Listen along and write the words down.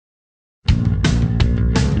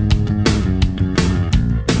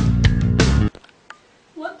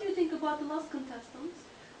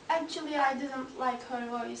Actually, I didn't like her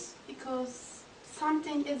voice because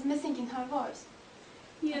something is missing in her voice.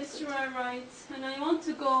 Yes, you are right. And I want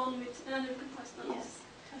to go on with another contestant. Yes.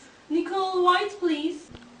 Nicole White, please.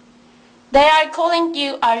 They are calling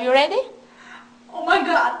you. Are you ready? Oh my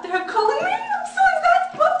god, they're calling me? I'm so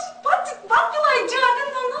excited. What will I do? I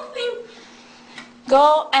don't know nothing.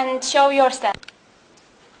 Go and show yourself.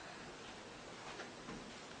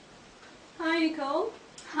 Hi, Nicole.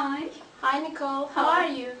 Hi. Hi, Nicole. How are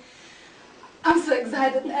you? I'm so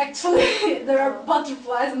excited actually. There are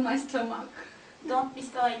butterflies in my stomach. Don't be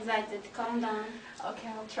so excited. Calm down. Okay,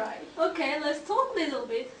 I'll try. Okay, let's talk a little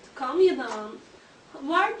bit to calm you down.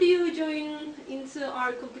 Where do you join into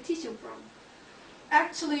our competition from?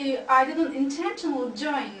 Actually, I didn't intentionally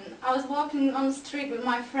join. I was walking on the street with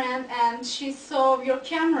my friend and she saw your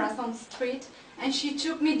cameras on the street and she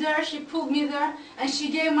took me there, she pulled me there and she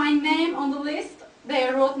gave my name on the list. They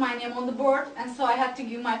wrote my name on the board and so I had to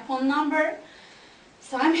give my phone number.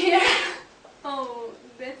 So I'm here. Oh,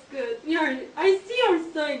 that's good. I see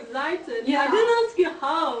you're so excited. Yeah. I didn't ask you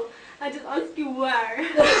how. I just asked you where.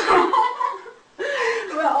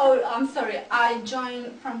 Well, oh, I'm sorry. I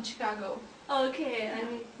joined from Chicago. Okay, and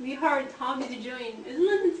we heard how did you join.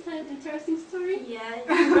 Isn't that an interesting story? Yeah,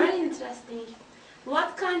 it's very interesting.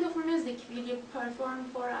 What kind of music will you perform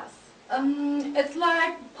for us? It's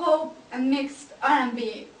like pop and mixed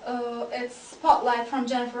R&B. It's Spotlight from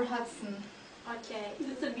Jennifer Hudson. Okay.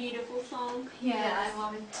 It's a beautiful song. Yeah, Yes. I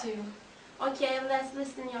love it too. Okay, let's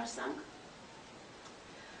listen your song.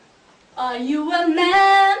 Are you a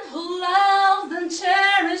man who loves and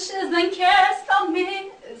cherishes and cares for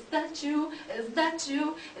me? Is that you? Is that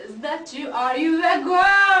you? Is that you? Are you a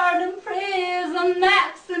guard in prison,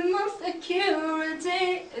 maximum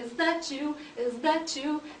security? Is that you? Is that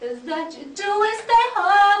you? Is that you? Do we stay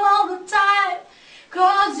home all the time?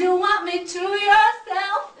 Cause you want me to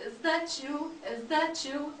yourself? Is that you? Is that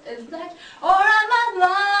you? Is that you? Or am I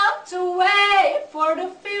locked away for the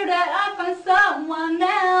fear that I find someone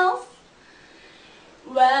else?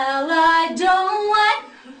 Well, I don't like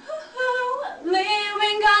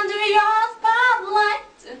living under your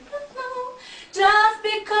spotlight just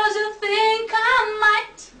because you think I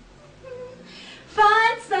might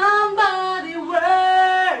find somebody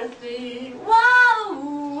worthy.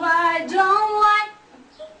 Whoa, I don't like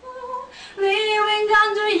living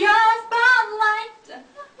under your spotlight.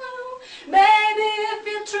 Baby, if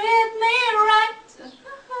you treat me right,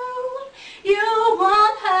 you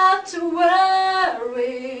won't have to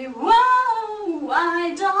worry. Whoa,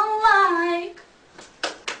 I don't like.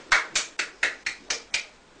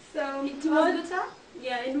 So It was good, huh?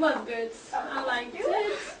 Yeah, it was good. I liked it.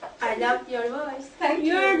 I loved your voice. Thank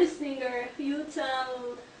You're you. the singer. You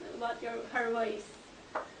tell about her voice.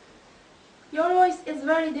 Your voice is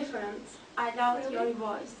very different. I loved Really? your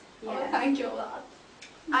voice. Oh, Yes. thank you a lot.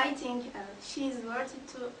 I think she is worthy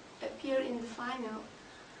to appear in the final.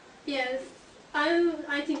 Yes,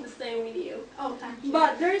 I think the same with you. Oh, thank you.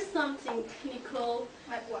 But there's something, Nicole.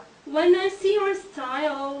 Like what? When I see your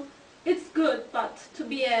style, it's good, but to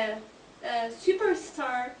be a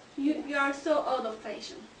superstar, you are so out of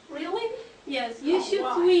fashion. Really? Yes, you Oh, should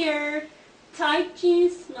why? wear tight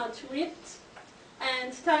jeans, not ripped,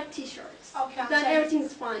 and tight t-shirts. Okay, I'll Then take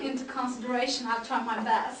everything's fine. into consideration. I'll try my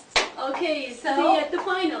best. Okay, So- see you at the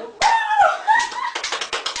final.